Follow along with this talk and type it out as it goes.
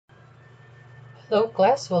Hello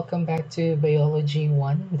class, welcome back to Biology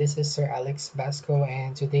 1. This is Sir Alex Basco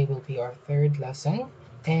and today will be our third lesson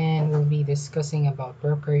and we'll be discussing about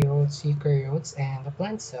prokaryotes, eukaryotes, and the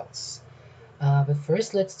plant cells. But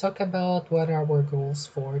first, let's talk about what are our goals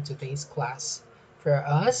for today's class. For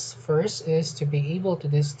us, first is to be able to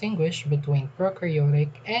distinguish between prokaryotic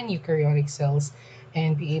and eukaryotic cells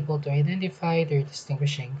and be able to identify their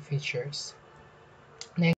distinguishing features.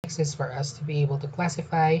 Next is for us to be able to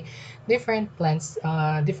classify different plants,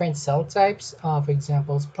 different cell types, for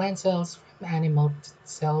example, plant cells from animal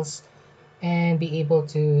cells, and be able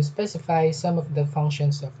to specify some of the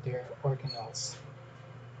functions of their organelles.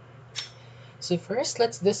 So first,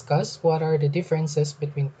 let's discuss what are the differences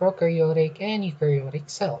between prokaryotic and eukaryotic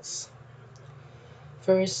cells.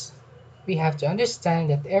 First, we have to understand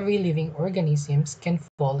that every living organisms can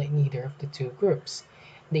fall in either of the two groups.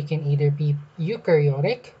 They can either be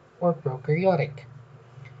eukaryotic or prokaryotic.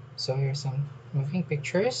 So here's some moving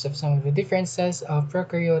pictures of some of the differences of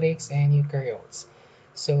prokaryotics and eukaryotes.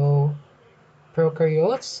 So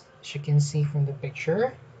prokaryotes, as you can see from the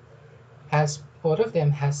picture, has both of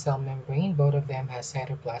them has cell membrane, both of them has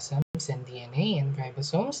cytoplasms and DNA and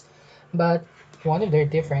ribosomes, but one of their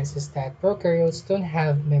differences is that prokaryotes don't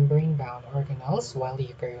have membrane-bound organelles while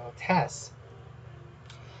eukaryote has.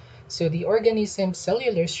 So the organism's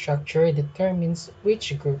cellular structure determines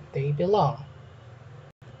which group they belong.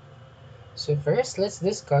 So first, let's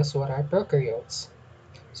discuss what are prokaryotes.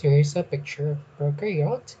 So here's a picture of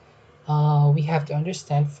prokaryote. We have to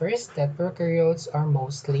understand first that prokaryotes are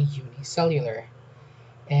mostly unicellular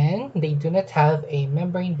and they do not have a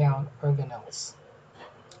membrane-bound organelles.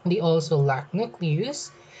 They also lack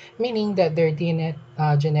nucleus, meaning that their DNA,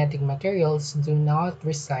 genetic materials do not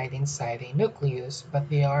reside inside a nucleus, but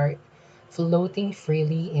they are floating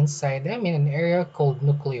freely inside them in an area called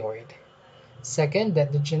nucleoid. Second,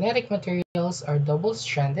 that the genetic materials are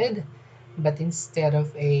double-stranded, but instead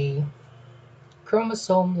of a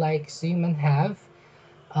chromosome like humans have,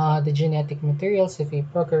 the genetic materials of a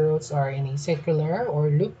prokaryotes are in a circular or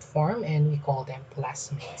loop form, and we call them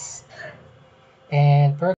plasmids.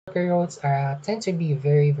 And prokaryotes tend to be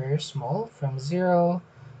very, very small, from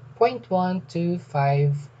 0.1 to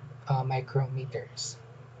 5 micrometers.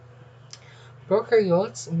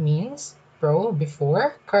 Prokaryotes means pro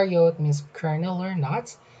before, karyote means kernel or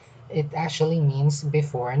nut. It actually means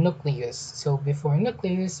before nucleus. So before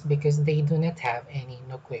nucleus because they do not have any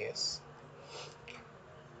nucleus.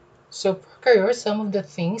 So prokaryotes, some of the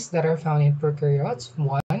things that are found in prokaryotes,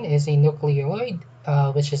 one is a nucleoid,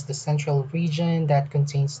 which is the central region that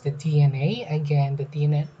contains the DNA. Again, the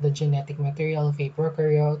DNA, the genetic material of a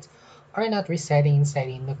prokaryote are not residing inside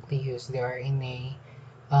a nucleus. They are in a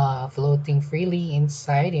floating freely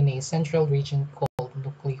inside in a central region called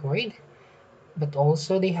nucleoid. But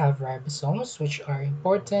also they have ribosomes, which are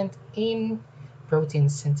important in protein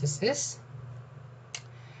synthesis.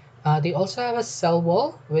 They also have a cell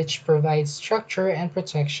wall, which provides structure and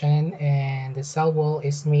protection, and the cell wall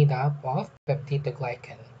is made up of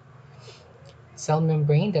peptidoglycan. Cell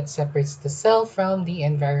membrane that separates the cell from the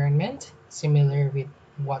environment, similar with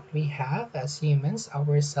what we have as humans.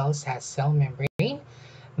 Our cells have cell membrane,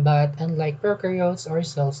 but unlike prokaryotes, our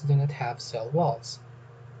cells do not have cell walls.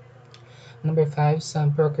 Number five,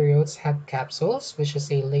 some prokaryotes have capsules, which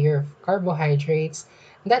is a layer of carbohydrates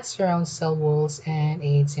that surrounds cell walls and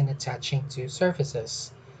aids in attaching to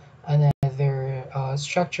surfaces. Another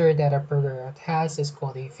structure that a prokaryote has is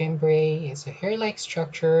called a fimbriae. It's a hair-like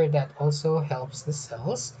structure that also helps the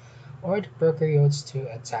cells or the prokaryotes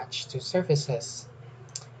to attach to surfaces.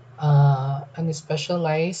 Another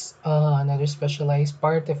specialized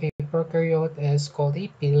part of a prokaryote is called a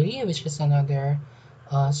pili, which is another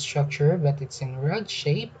structure, but it's in rod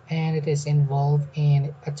shape and it is involved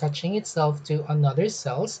in attaching itself to another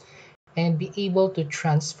cells and be able to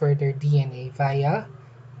transfer their DNA via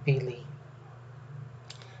pili.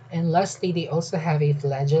 And lastly, they also have a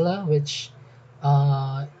flagella, which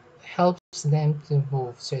helps them to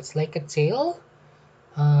move. So it's like a tail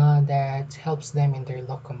that helps them in their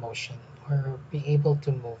locomotion or be able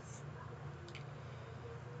to move.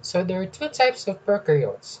 So there are two types of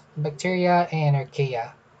prokaryotes, bacteria and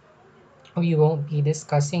archaea. We won't be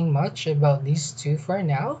discussing much about these two for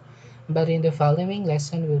now, but in the following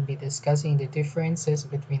lesson we'll be discussing the differences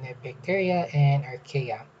between a bacteria and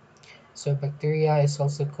archaea. So bacteria is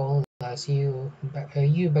also called as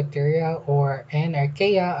eubacteria or and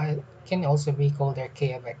archaea can also be called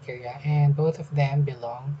archaeobacteria, and both of them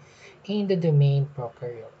belong in the domain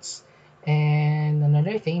prokaryotes. And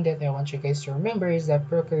another thing that I want you guys to remember is that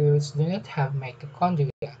prokaryotes do not have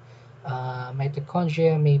mitochondria,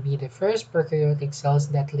 Mitochondria may be the first prokaryotic cells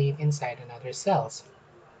that live inside another cells.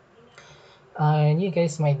 And you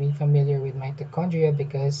guys might be familiar with mitochondria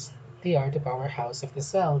because they are the powerhouse of the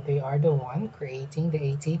cell. They are the one creating the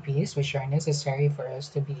ATPs, which are necessary for us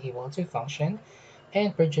to be able to function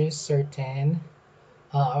and produce certain,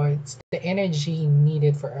 or it's the energy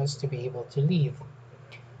needed for us to be able to live.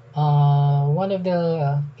 One of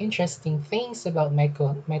the interesting things about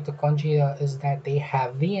mitochondria is that they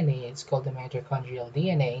have DNA. It's called the mitochondrial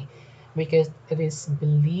DNA because it is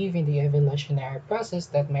believed in the evolutionary process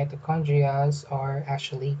that mitochondria are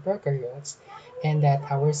actually prokaryotes and that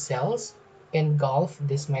our cells engulf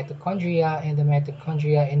this mitochondria and the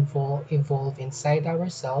mitochondria evolve inside our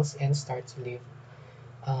cells and start to live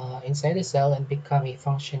inside the cell and become a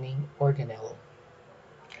functioning organelle.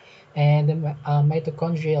 And the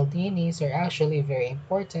mitochondrial DNAs are actually very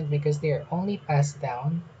important because they are only passed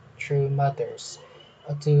down through mothers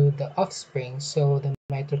to the offspring. So the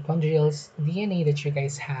mitochondrial DNA that you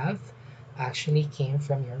guys have actually came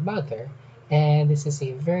from your mother. And this is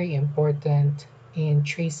a very important in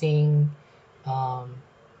tracing um,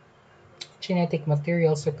 genetic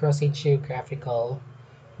materials across a geographical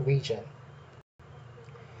region.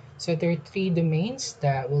 So there are three domains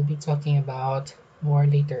that we'll be talking about more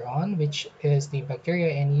later on, which is the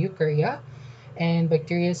bacteria and eukarya. And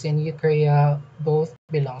bacteria and eukarya both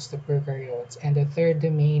belongs to prokaryotes. And the third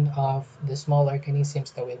domain of the small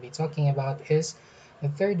organisms that we'll be talking about is the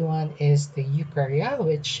third one is the eukarya,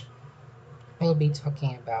 which we'll be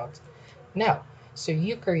talking about now. So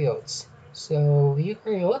eukaryotes. So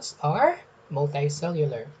eukaryotes are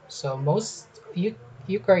multicellular. So most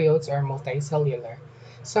eukaryotes are multicellular.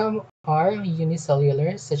 Some are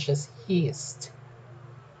unicellular, such as yeast,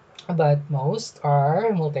 but most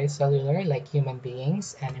are multicellular, like human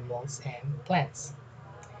beings, animals, and plants.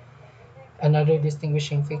 Another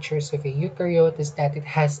distinguishing features of a eukaryote is that it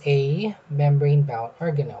has a membrane-bound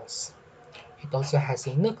organelles. It also has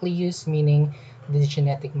a nucleus, meaning the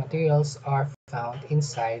genetic materials are found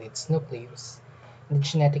inside its nucleus. The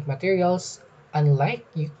genetic materials, unlike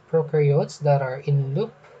prokaryotes that are in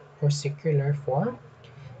loop or circular form,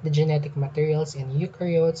 the genetic materials in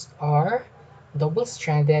eukaryotes are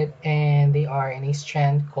double-stranded and they are in a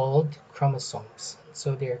strand called chromosomes.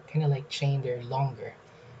 So they're kind of like chain, they're longer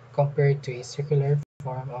compared to a circular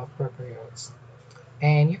form of prokaryotes.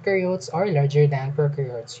 And eukaryotes are larger than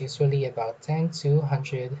prokaryotes, usually about 10 to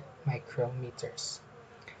 100 micrometers.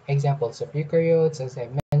 Examples of eukaryotes, as I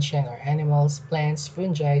mentioned, are animals, plants,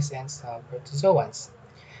 fungi, and some protozoans.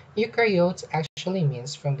 Eukaryote actually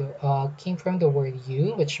means came from the word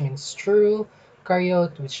eu, which means true,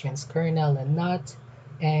 karyote, which means kernel and nut,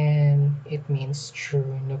 and it means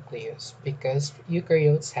true nucleus because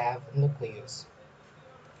eukaryotes have nucleus.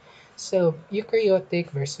 So eukaryotic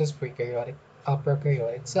versus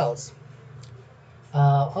prokaryotic cells.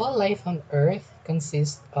 All life on Earth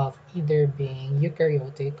consists of either being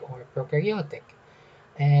eukaryotic or prokaryotic,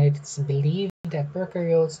 and it's believed that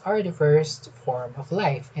prokaryotes are the first form of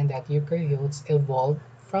life and that eukaryotes evolved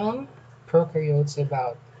from prokaryotes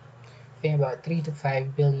about 3 to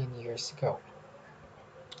 5 billion years ago.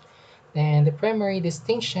 And the primary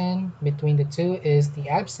distinction between the two is the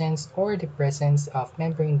absence or the presence of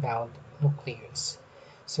membrane-bound nucleus.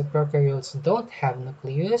 So prokaryotes don't have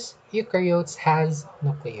nucleus, eukaryotes has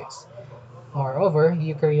nucleus. Moreover,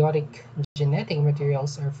 eukaryotic genetic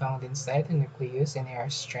materials are found inside the nucleus and are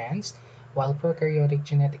strands, while prokaryotic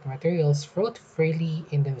genetic materials float freely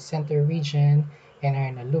in the center region and are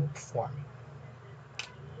in a loop form.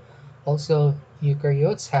 Also,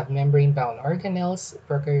 eukaryotes have membrane-bound organelles,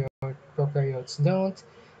 prokaryotes don't,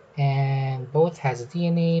 and both has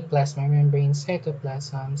DNA, plasma membrane,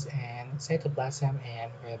 cytoplasm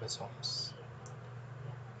and ribosomes.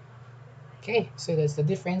 Okay, so that's the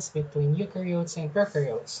difference between eukaryotes and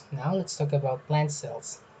prokaryotes. Now let's talk about plant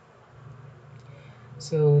cells.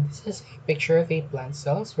 So this is a picture of a plant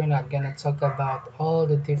cells. We're not gonna talk about all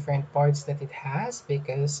the different parts that it has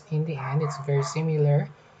because in the end it's very similar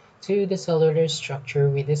to the cellular structure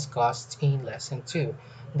we discussed in lesson 2.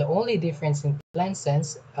 The only difference in plant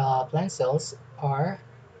cells are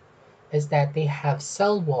is that they have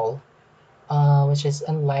cell wall, which is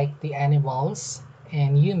unlike the animals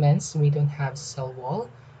and humans. We don't have cell wall,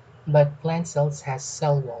 but plant cells has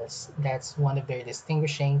cell walls. That's one of their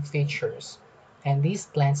distinguishing features. And these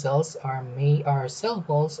plant cells our cell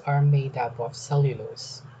walls are made up of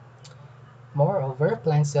cellulose. Moreover,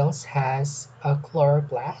 plant cells has a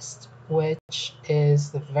chloroplast, which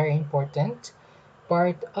is the very important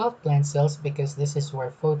part of plant cells because this is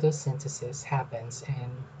where photosynthesis happens.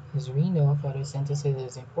 And as we know, photosynthesis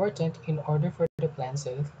is important in order for the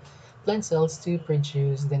plant cells to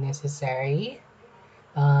produce the necessary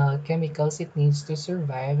chemicals it needs to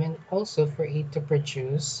survive and also for it to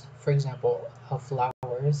produce, for example,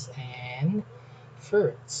 flowers and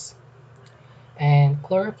fruits. And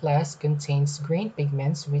chloroplast contains green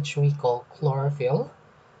pigments, which we call chlorophyll,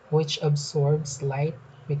 which absorbs light,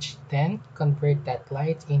 which then convert that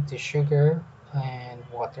light into sugar and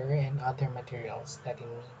water and other materials that it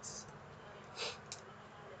needs.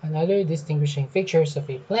 Another distinguishing features of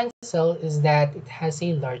a plant cell is that it has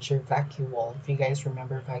a larger vacuole. If you guys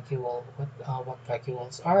remember vacuole, what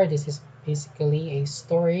vacuoles are, this is basically a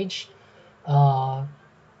storage uh,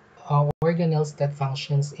 organelles that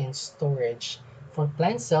functions in storage. For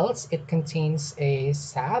plant cells, it contains a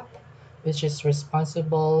sap, which is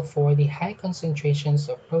responsible for the high concentrations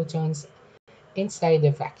of protons inside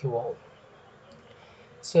the vacuole.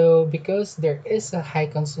 So, because there is a high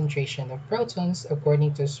concentration of protons,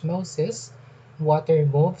 according to osmosis, water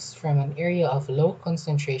moves from an area of low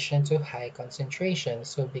concentration to high concentration.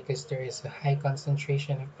 So, because there is a high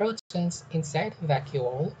concentration of protons inside the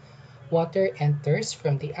vacuole, water enters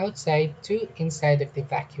from the outside to inside of the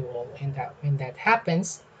vacuole. And that when that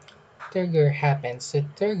happens, turgor happens. So,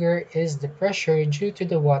 turgor is the pressure due to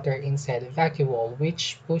the water inside the vacuole,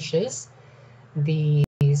 which pushes these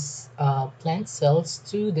plant cells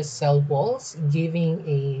to the cell walls, giving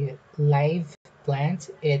a live plant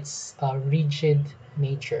its rigid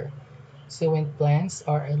nature. So when plants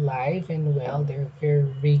are alive and well, they're very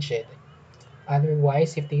rigid.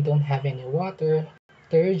 Otherwise, if they don't have any water,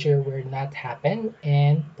 turgor will not happen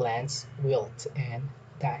and plants wilt and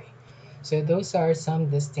die. So those are some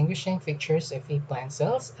distinguishing features of a plant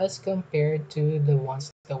cells as compared to the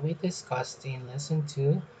ones that we discussed in lesson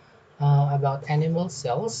 2 about animal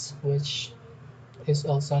cells, which is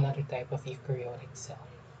also another type of eukaryotic cell.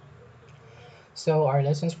 So our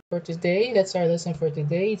lessons for today, that's our lesson for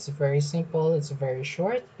today. It's very simple, it's very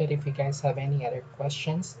short, but if you guys have any other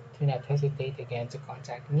questions, do not hesitate again to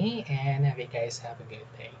contact me and have you guys have a good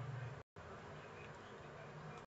day.